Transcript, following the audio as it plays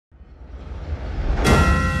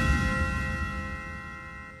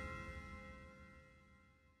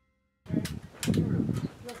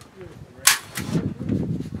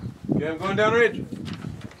Okay, I'm going down ridge.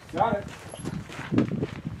 Got it.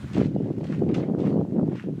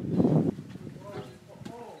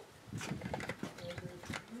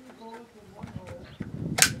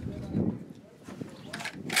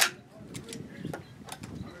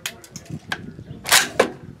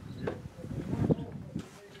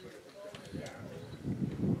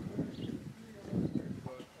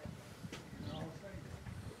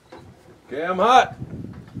 Okay, I'm hot.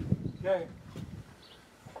 Okay.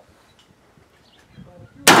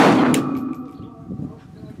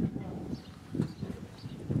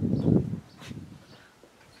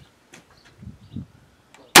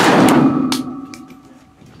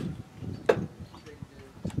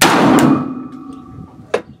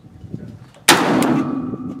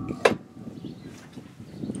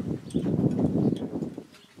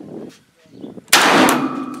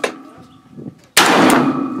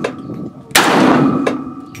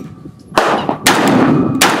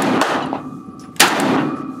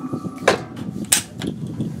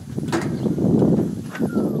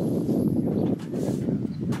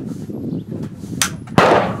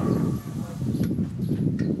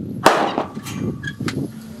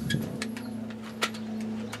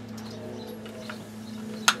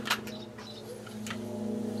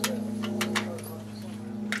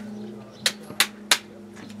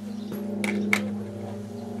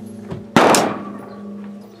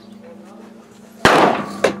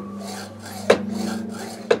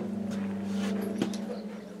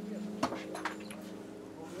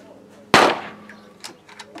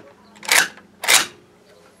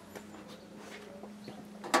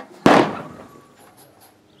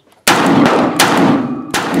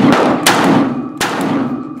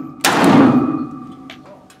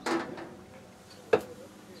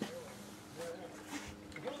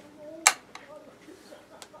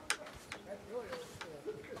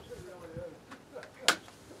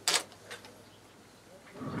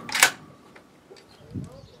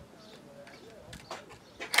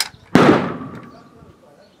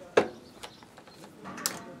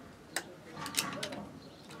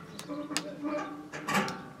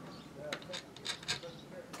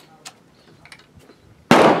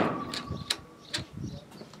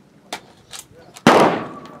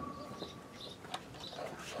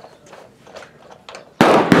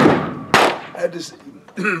 Had to see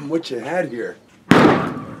what you had here.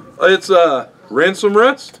 It's a ransom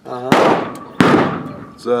rest.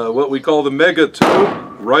 It's what we call the Mega 2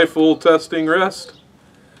 rifle testing rest.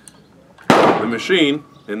 The machine,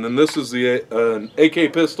 and then this is the an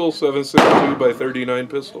AK pistol, 7.62 by 39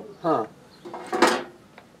 pistol. Huh.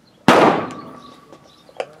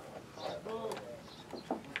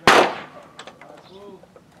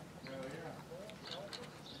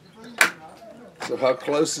 So how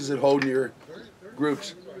close is it holding your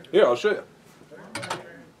groups? Yeah, I'll show you.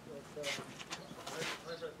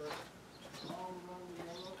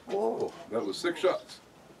 Whoa, That was 6 shots.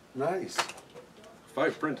 nice.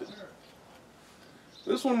 5 printed.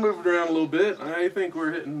 This one moved around a little bit. I think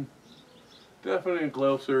we're hitting definitely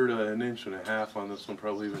closer to 1.5 inches on this one,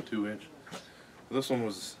 probably even 2 inch. This one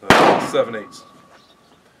was 7/8,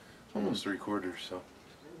 almost 3/4. So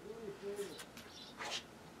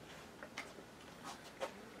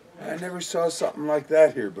I never saw something like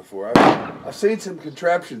that here before. I've seen some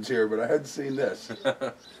contraptions here, but I hadn't seen this.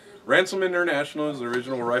 Ransom International is the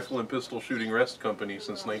original rifle and pistol shooting rest company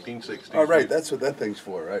since 1960. Oh, right, that's what that thing's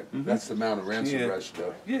for, right? That's the amount of ransom Yeah. rest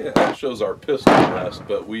stuff. Yeah, that shows our pistol rest,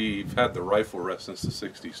 but we've had the rifle rest since the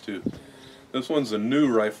 60s too. This one's a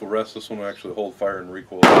new rifle rest. This one will actually hold fire and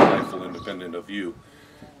recoil of the rifle independent of you.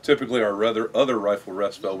 Typically our other rifle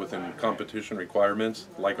rests fell within competition requirements,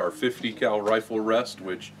 like our 50 cal rifle rest,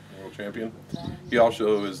 which world champion. He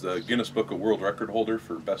also is the Guinness Book of World Record holder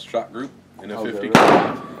for best shot group in a 50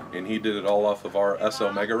 cal, and he did it all off of our SL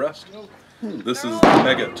Mega Rest. This is the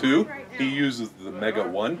Mega 2. He uses the Mega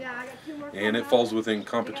 1, and it falls within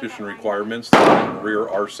competition requirements. The front and rear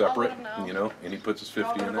are separate, you know, and he puts his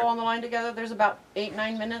 50 in Go there. on the line together. There's about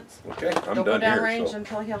 8-9 minutes. Okay, I'm Don't go done down here, range so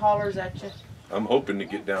until he hollers at you. I'm hoping to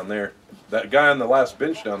get down there. That guy on the last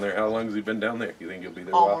bench down there, how long has he been down there? You think he'll be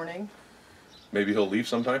there a All while? morning. Maybe he'll leave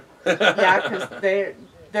sometime? Yeah, because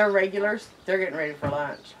they're regulars. They're getting ready for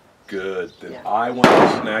lunch. Good. Then Yeah. I want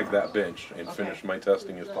to snag that bench and finish my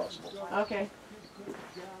testing as possible. Okay.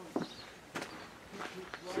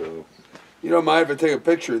 So, You don't mind if I take a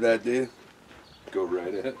picture of that, do you? go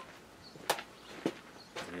right ahead.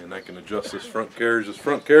 And I can adjust this front carriage. This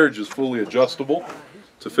front carriage is fully adjustable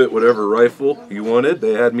to fit whatever rifle you wanted.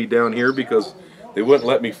 They had me down here because they wouldn't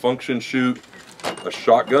let me function shoot a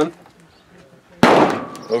shotgun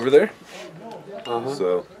over there.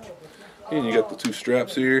 So, and you got the 2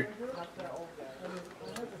 straps here.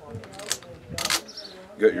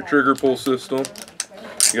 You got your trigger pull system.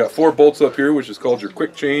 You got 4 bolts up here, which is called your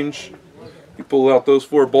quick change. You pull out those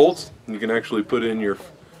 4 bolts, and you can actually put in your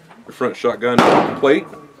front shotgun plate.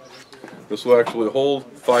 This will actually hold,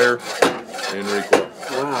 fire, and recoil.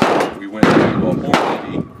 Wow. We went to a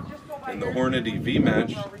Hornady, and the Hornady V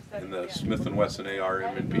match in the Smith & Wesson AR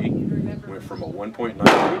M&P went from a 1.9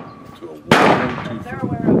 to a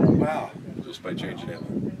 1.2. Wow. Just by changing it.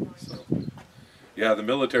 So, yeah, the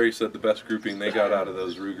military said the best grouping they got out of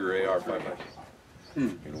those Ruger AR-500.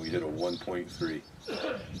 And we hit a 1.3.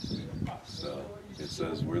 So it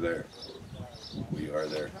says we're there. We are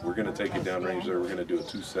there. We're going to take it down range there. We're going to do a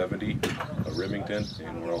 270, a Remington,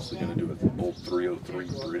 and we're also going to do a old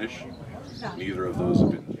 303 British. Neither of those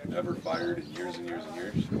have been ever fired in years and years and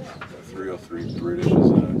years. The 303 British is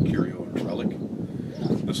a curio and relic.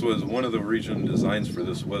 This was one of the original designs for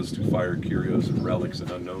this was to fire curios and relics and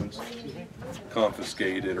unknowns,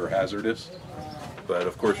 confiscated or hazardous. But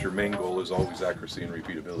of course, your main goal is always accuracy and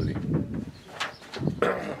repeatability.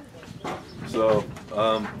 So,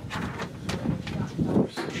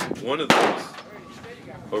 one of these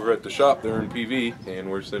over at the shop there in PV, and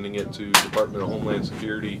we're sending it to Department of Homeland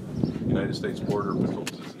Security, United States Border Patrol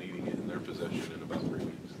is needing it in their possession in about 3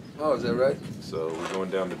 weeks. Oh, is that right? So we're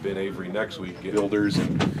going down to Ben Avery next week, get builders,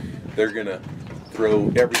 and they're gonna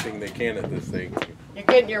throw everything they can at this thing. You're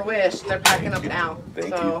getting your wish. They're packing up now.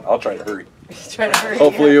 Thank so. you. I'll try to hurry. Try to hurry.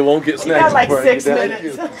 Hopefully it won't get You got snatched like before I 6 get down.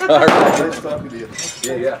 minutes. All right. Nice talking to you.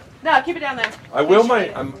 Yeah. No, keep it down there. I will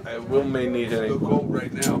may need It's any. still cold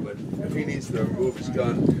right now, but if he needs to move his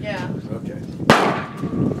gun. Yeah. Okay.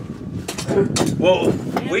 Well,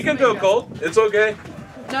 we can go cold. It's okay.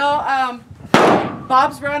 No,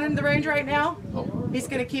 Bob's running the range right now. Oh. He's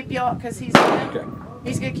gonna keep y'all, cause he's Okay.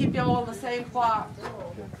 gonna keep y'all on the same clock.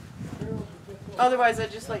 Otherwise, I'd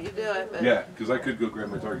just let you do it. But Yeah, because I could go grab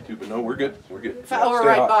my target too, but no, we're good. We're good. if I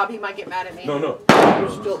override Bob, he might get mad at me. No.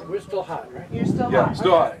 We're still hot, right? You're still Yeah, hot.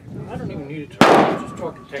 still hot. I don't even need to talk. I'm just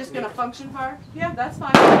talking technique. Just gonna function fire? Yeah, that's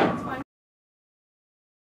fine. That's fine.